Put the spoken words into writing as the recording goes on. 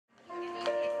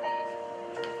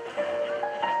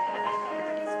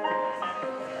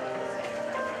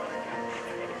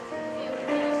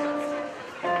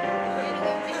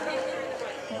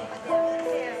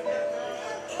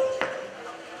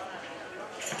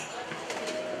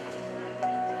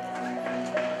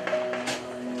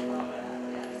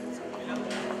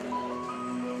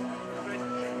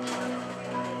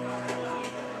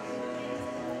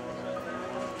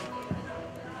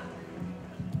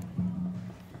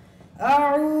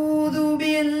أعوذ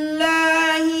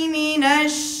بالله من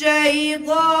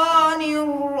الشيطان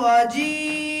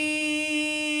الرجيم.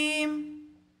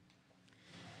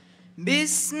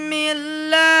 بسم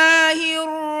الله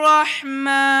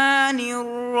الرحمن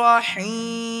الرحيم.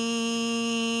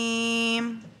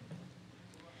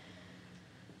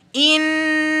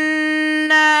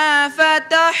 إنا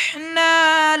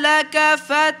فتحنا لك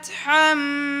فتحا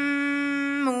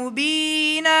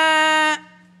مبينا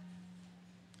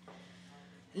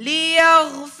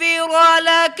ليغفر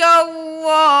لك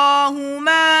الله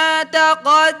ما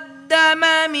تقدم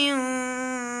من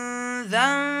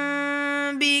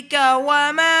ذنبك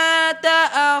وما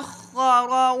تأخر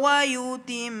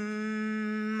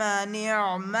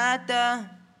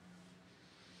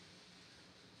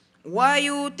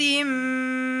ويتم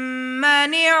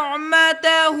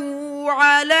نعمته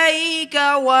عليك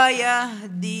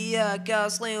ويهديك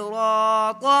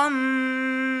صراطا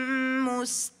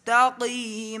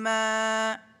مستقيما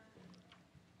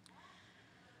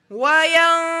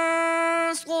وينصرك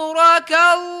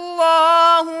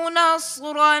الله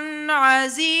نصرا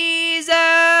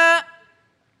عزيزا.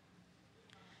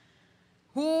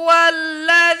 هو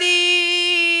الذي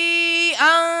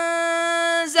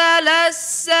أنزل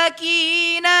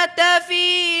السكينة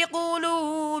في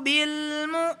قلوب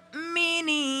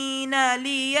المؤمنين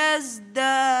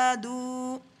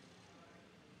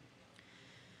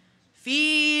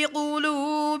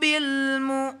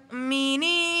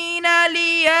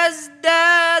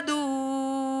ليزدادوا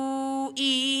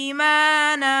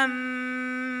إيمانا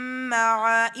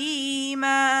مع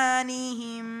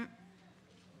إيمانهم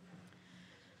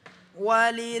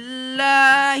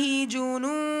ولله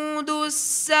جنود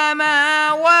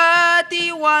السماوات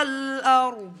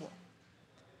والأرض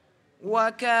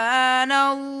وكان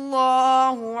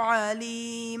الله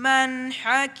عليما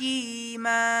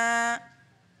حكيما.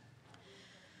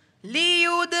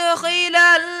 ليدخل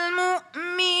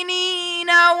المؤمنين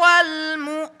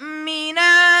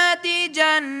والمؤمنات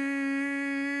جنات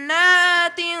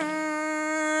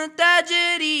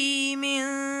تجري من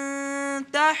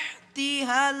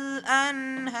تحتها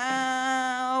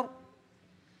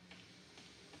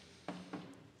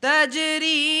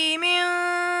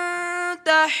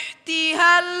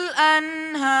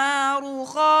الأنهار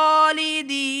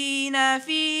خالدين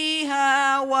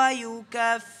فيها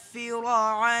ويكفر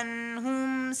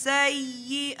عنهم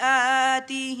سيئاتهم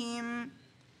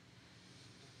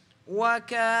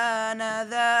وكان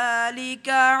ذلك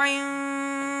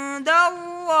عند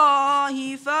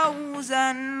الله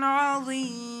فوزا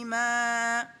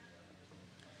عظيما.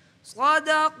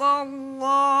 صدق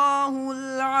الله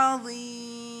العظيم.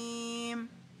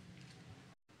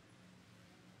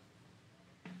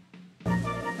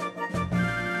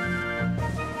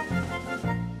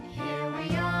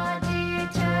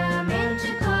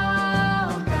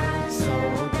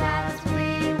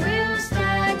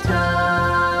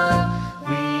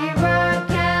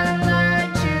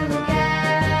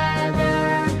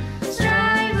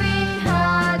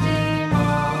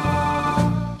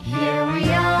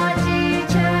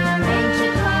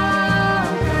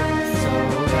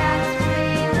 So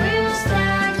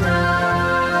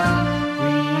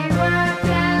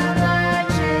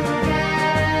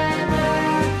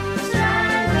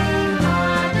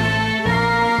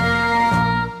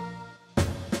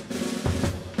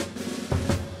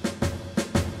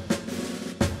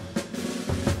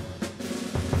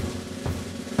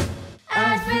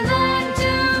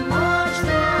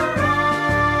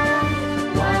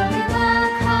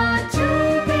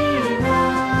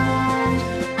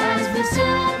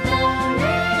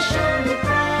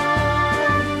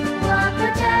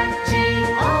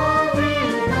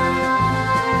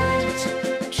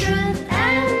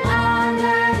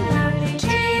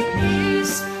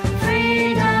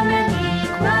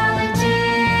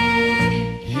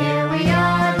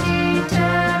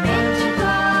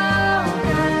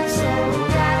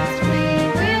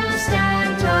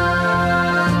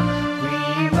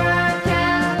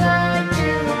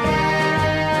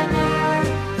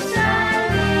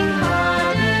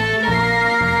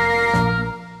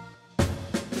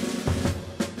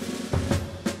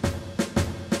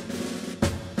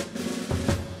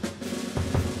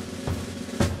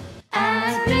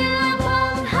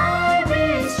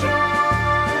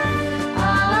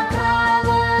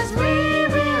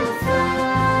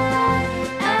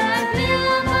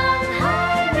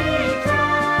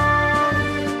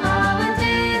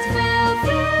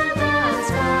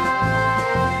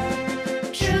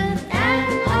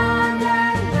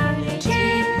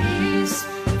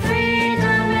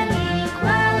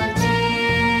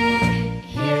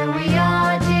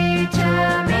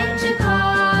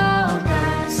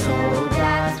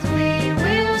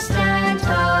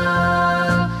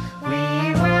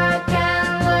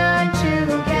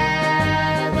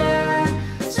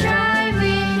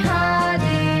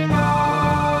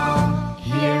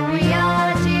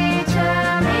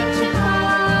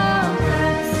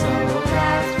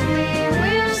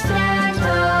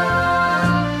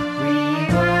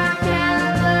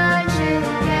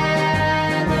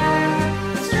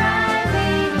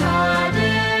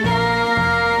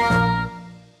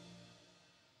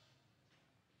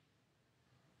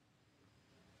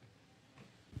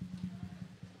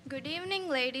Good evening,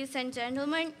 ladies and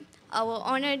gentlemen. Our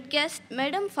honored guest,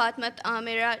 Madam Fatmat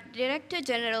Amira, Director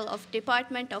General of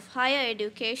Department of Higher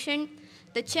Education,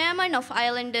 the Chairman of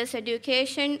Islanders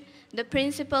Education, the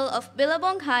Principal of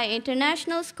Billabong High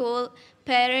International School,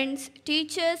 parents,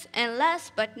 teachers, and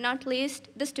last but not least,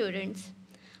 the students.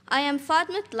 I am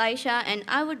Fatmat Laisha, and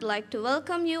I would like to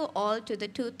welcome you all to the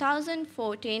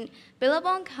 2014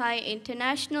 Billabong High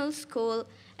International School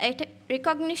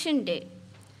Recognition Day.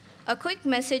 A quick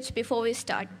message before we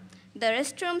start. The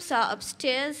restrooms are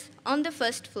upstairs on the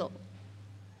first floor.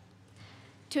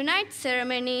 Tonight's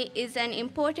ceremony is an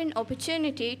important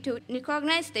opportunity to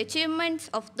recognize the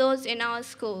achievements of those in our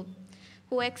school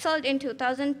who excelled in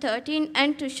 2013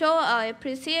 and to show our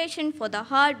appreciation for the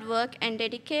hard work and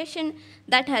dedication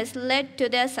that has led to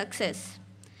their success.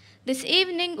 This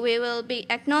evening, we will be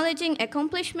acknowledging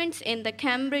accomplishments in the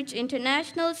Cambridge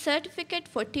International Certificate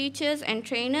for Teachers and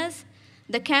Trainers,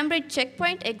 the Cambridge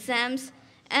Checkpoint exams,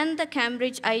 and the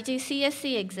Cambridge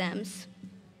IGCSE exams.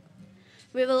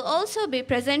 We will also be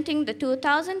presenting the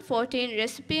 2014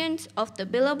 recipients of the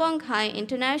Billabong High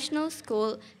International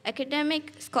School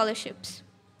Academic Scholarships.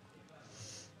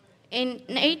 In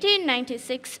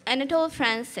 1896, Anatole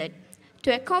France said,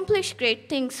 "To accomplish great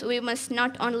things, we must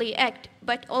not only act,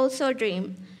 but also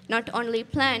dream, not only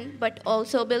plan, but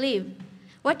also believe."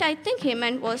 What I think he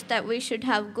meant was that we should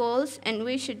have goals and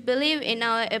we should believe in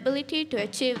our ability to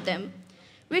achieve them.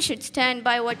 We should stand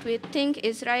by what we think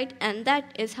is right, and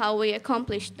that is how we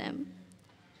accomplish them.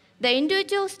 The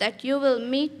individuals that you will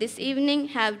meet this evening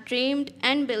have dreamed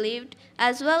and believed,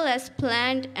 as well as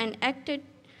planned and acted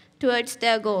towards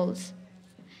their goals.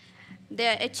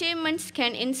 Their achievements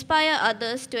can inspire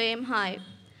others to aim high.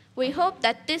 We hope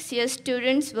that this year's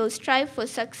students will strive for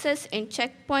success in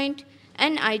Checkpoint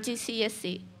and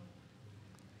IGCSE.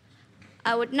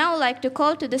 I would now like to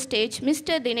call to the stage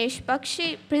Mr. Dinesh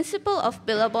Bakshi, Principal of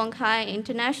Billabong High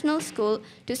International School,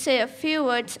 to say a few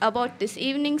words about this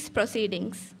evening's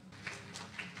proceedings.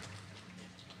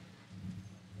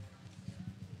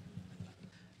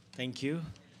 Thank you.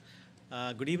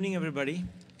 Good evening, everybody.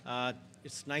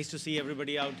 It's nice to see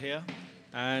everybody out here,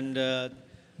 and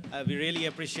we really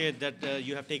appreciate that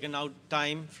you have taken out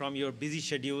time from your busy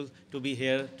schedule to be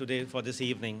here today for this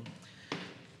evening.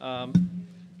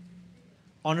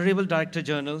 Honorable Director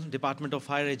General, Department of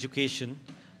Higher Education,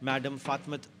 Madam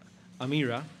Fatmat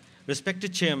Amira,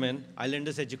 respected Chairman,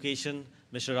 Islanders Education,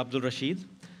 Mr. Abdul Rashid,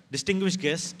 distinguished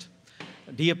guests,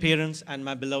 dear parents, and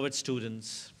my beloved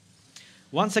students.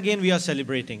 Once again, we are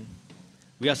celebrating.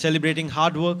 We are celebrating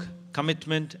hard work,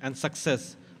 commitment, and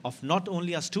success of not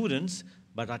only our students,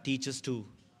 but our teachers too.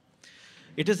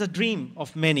 It is a dream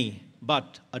of many,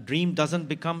 but a dream doesn't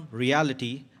become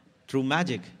reality through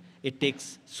magic. It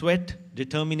takes sweat,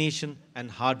 determination, and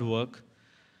hard work.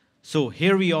 So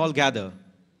here we all gather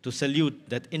to salute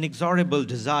that inexorable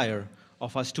desire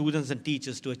of our students and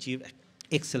teachers to achieve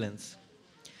excellence.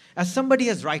 As somebody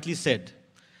has rightly said,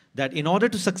 that in order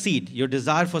to succeed, your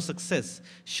desire for success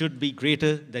should be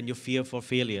greater than your fear for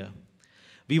failure.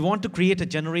 We want to create a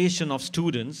generation of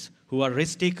students who are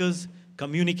risk takers,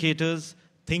 communicators,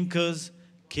 thinkers,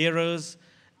 carers,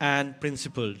 and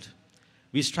principled.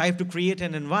 We strive to create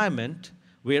an environment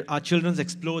where our children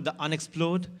explore the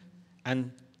unexplored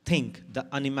and think the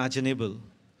unimaginable.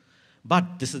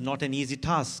 But this is not an easy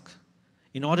task.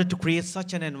 In order to create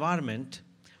such an environment,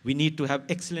 we need to have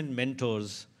excellent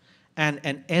mentors and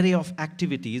an array of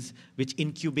activities which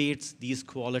incubates these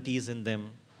qualities in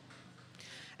them.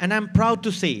 And I'm proud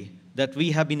to say that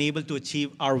we have been able to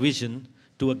achieve our vision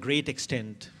to a great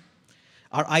extent.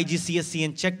 Our IGCSE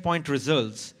and Checkpoint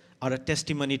results are a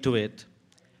testimony to it.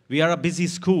 We are a busy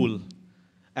school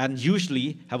and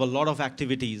usually have a lot of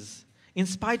activities. In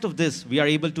spite of this, we are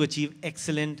able to achieve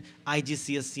excellent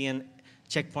IGCSE and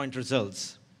Checkpoint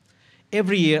results.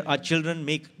 Every year, our children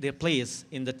make their place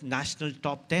in the national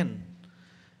top 10,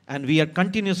 and we are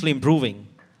continuously improving.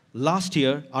 Last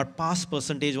year, our pass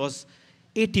percentage was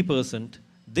 80%.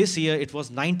 This year, it was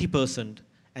 90%,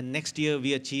 and next year,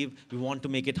 we want to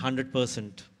make it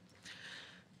 100%.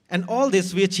 And all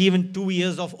this we achieve in 2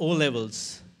 years of O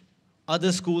levels.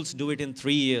 Other schools do it in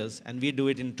 3 years, and we do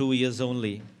it in 2 years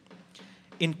only.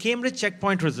 In Cambridge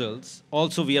Checkpoint results,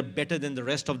 also we are better than the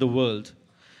rest of the world.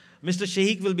 Mr.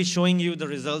 Shaikh will be showing you the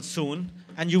results soon,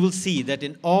 and you will see that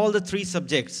in all the 3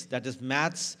 subjects, that is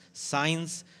maths,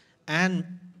 science, and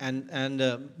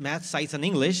maths, science, and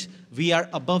English, we are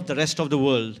above the rest of the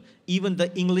world. Even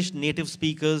the English native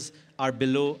speakers are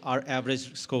below our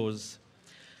average scores.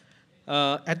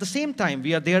 At the same time,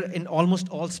 we are there in almost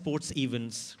all sports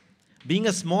events. Being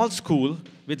a small school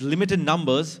with limited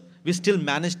numbers, we still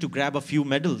managed to grab a few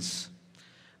medals.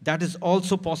 That is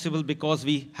also possible because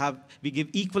we give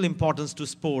equal importance to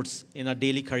sports in our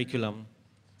daily curriculum.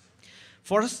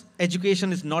 For us,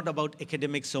 education is not about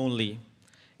academics only.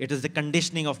 It is the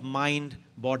conditioning of mind,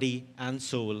 body, and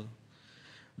soul.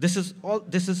 This is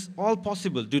all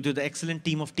possible due to the excellent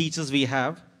team of teachers we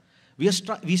have. We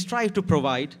strive to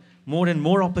provide more and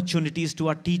more opportunities to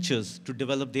our teachers to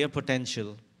develop their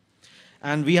potential.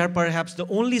 And we are perhaps the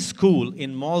only school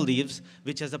in Maldives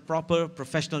which has a proper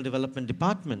professional development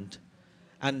department.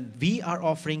 And we are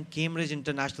offering Cambridge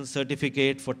International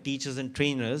Certificate for teachers and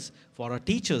trainers for our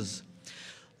teachers.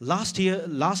 Last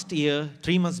year,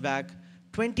 3 months back,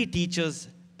 20 teachers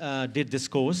did this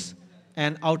course,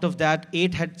 and out of that,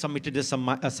 8 had submitted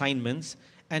their assignments,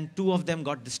 and 2 of them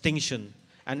got distinction,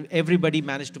 and everybody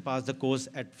managed to pass the course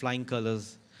at flying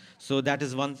colors. So that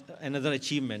is another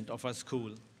achievement of our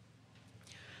school.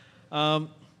 On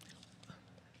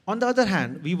the other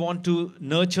hand, we want to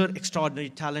nurture extraordinary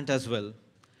talent as well.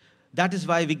 That is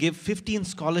why we give 15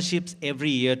 scholarships every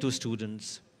year to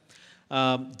students.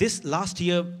 This last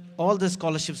year, all the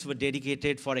scholarships were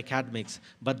dedicated for academics,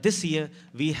 but this year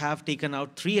we have taken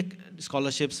out 3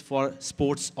 scholarships for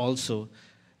sports also.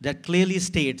 That clearly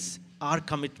states our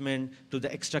commitment to the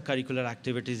extracurricular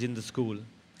activities in the school.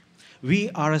 We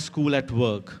are a school at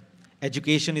work.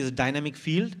 Education is a dynamic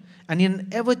field, and in an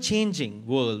ever-changing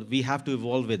world, we have to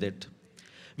evolve with it.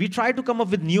 We try to come up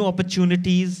with new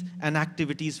opportunities and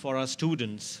activities for our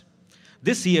students.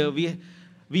 This year,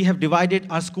 we have divided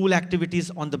our school activities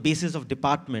on the basis of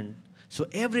department. So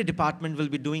every department will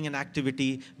be doing an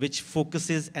activity which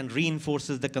focuses and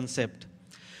reinforces the concept.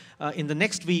 In the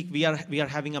next week, we are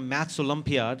having a Maths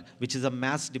Olympiad, which is a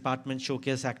Maths department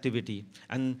showcase activity.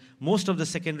 And most of the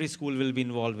secondary school will be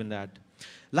involved in that.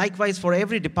 Likewise, for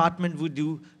every department, we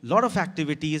do a lot of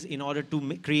activities in order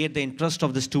to create the interest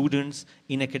of the students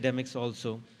in academics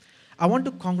also. I want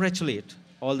to congratulate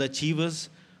all the achievers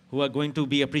who are going to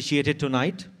be appreciated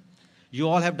tonight. You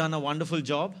all have done a wonderful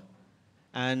job,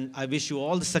 and I wish you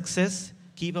all the success.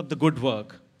 Keep up the good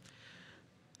work.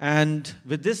 And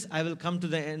with this, I will come to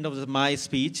the end of my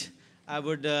speech. I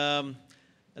would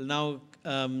now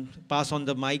pass on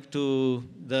the mic to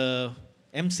the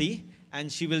MC, and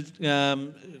she will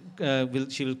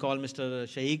call Mr.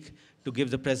 Shaikh to give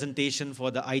the presentation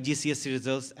for the IGCSE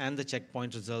results and the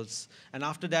checkpoint results. And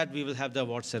after that, we will have the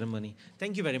award ceremony.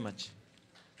 Thank you very much.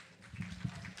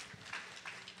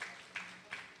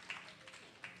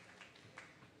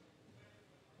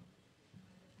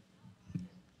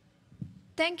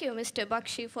 Thank you, Mr.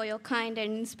 Bakshi, for your kind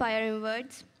and inspiring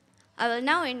words. I will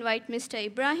now invite Mr.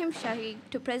 Ibrahim Shaikh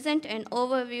to present an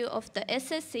overview of the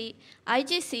SSC,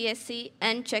 IGCSE,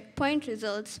 and checkpoint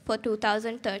results for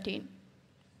 2013.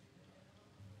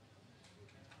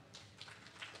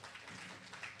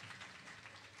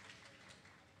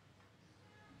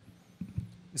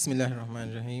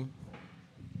 Bismillahirrahmanirrahim.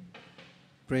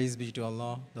 Praise be to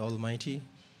Allah, the Almighty.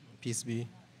 Peace be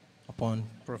upon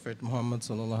Prophet Muhammad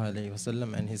sallallahu alaihi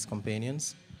wasallam and his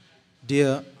companions.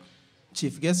 Dear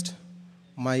Chief Guest,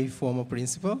 my former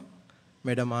principal,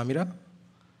 Madam Amira,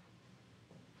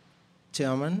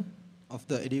 Chairman of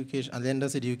the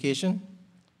Lenders Education,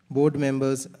 board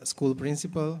members, school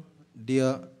principal,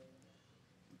 dear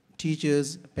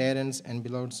teachers, parents, and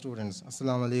beloved students.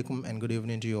 Assalamu alaikum and good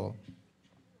evening to you all.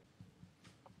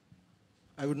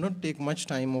 I would not take much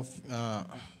time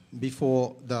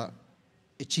before the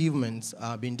achievements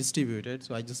are being distributed,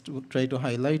 so I just try to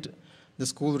highlight the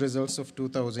school results of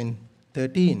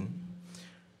 2013.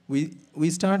 We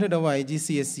started our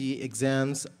IGCSE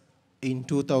exams in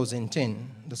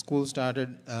 2010. The school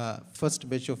started first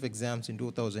batch of exams in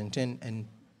 2010, and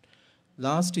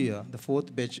last year, the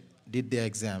 4th batch did their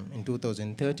exam in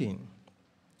 2013.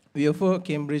 We offer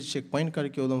Cambridge checkpoint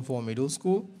curriculum for middle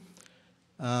school.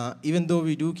 Even though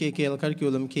we do KKL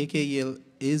curriculum, KKL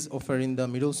is offering the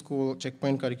middle school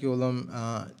checkpoint curriculum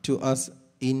to us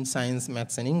in science,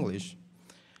 maths, and English.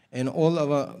 And all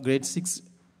our grade 6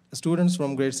 students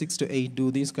from grade 6 to 8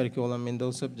 do this curriculum in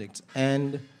those subjects.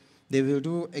 And they will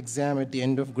do exam at the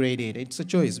end of grade 8. It's a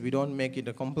choice. We don't make it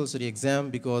a compulsory exam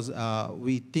because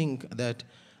we think that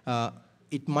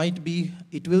it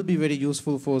will be very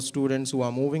useful for students who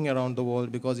are moving around the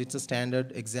world because it's a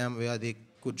standard exam where they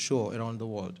could show around the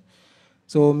world.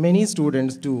 So many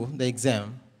students do the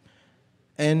exam.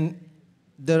 And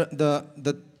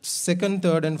the second,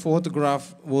 third, and fourth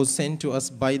graph was sent to us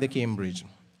by the Cambridge.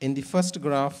 In the first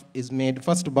bar is made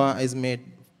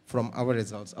from our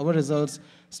results. Our results,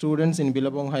 students in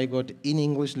Billabong High got in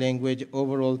English language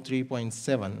overall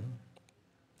 3.7.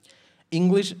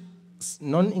 English,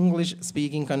 non-English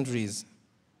speaking countries,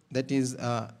 that is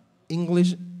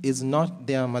English is not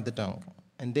their mother tongue,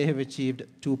 and they have achieved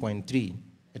 2.3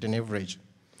 at an average.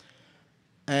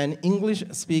 And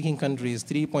English-speaking countries,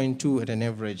 3.2 at an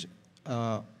average.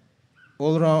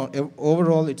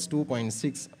 Overall, it's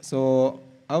 2.6. So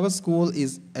our school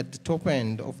is at the top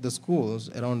end of the schools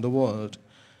around the world.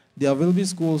 There will be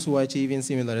schools who are achieving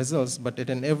similar results, but at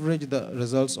an average, the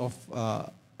results of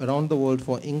around the world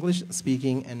for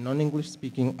English-speaking and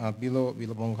non-English-speaking are below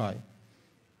Billabong High.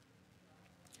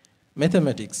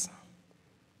 Mathematics.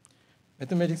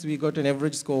 Mathematics, we got an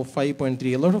average score of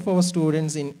 5.3. A lot of our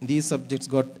students in these subjects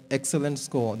got excellent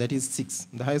score, that is 6.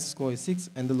 The highest score is 6,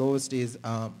 and the lowest is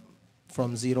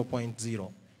from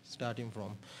 0.0, starting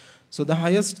from. So the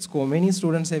highest score, many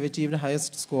students have achieved the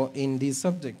highest score in these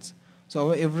subjects. So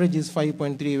our average is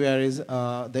 5.3, whereas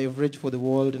the average for the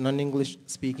world non-English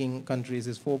speaking countries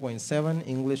is 4.7,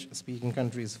 English speaking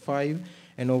countries 5,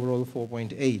 and overall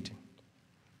 4.8.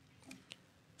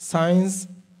 Science,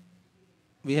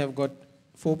 we have got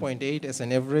 4.8 as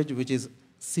an average, which is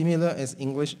similar as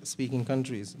English-speaking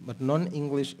countries, but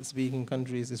non-English-speaking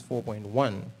countries is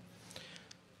 4.1.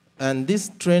 And this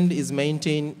trend is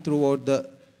maintained throughout the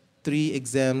 3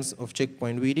 exams of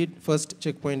checkpoint. We did first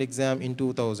checkpoint exam in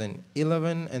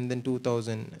 2011, and then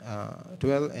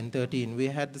 2012 and 13. We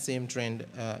had the same trend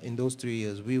in those 3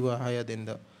 years. We were higher than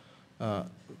the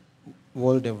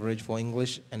world average for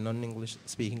English and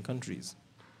non-English-speaking countries.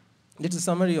 That's a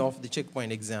summary of the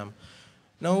checkpoint exam.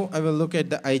 Now I will look at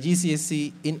the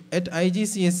IGCSE. At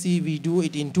IGCSE, we do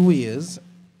it in 2 years.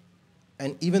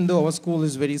 And even though our school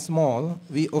is very small,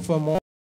 we offer more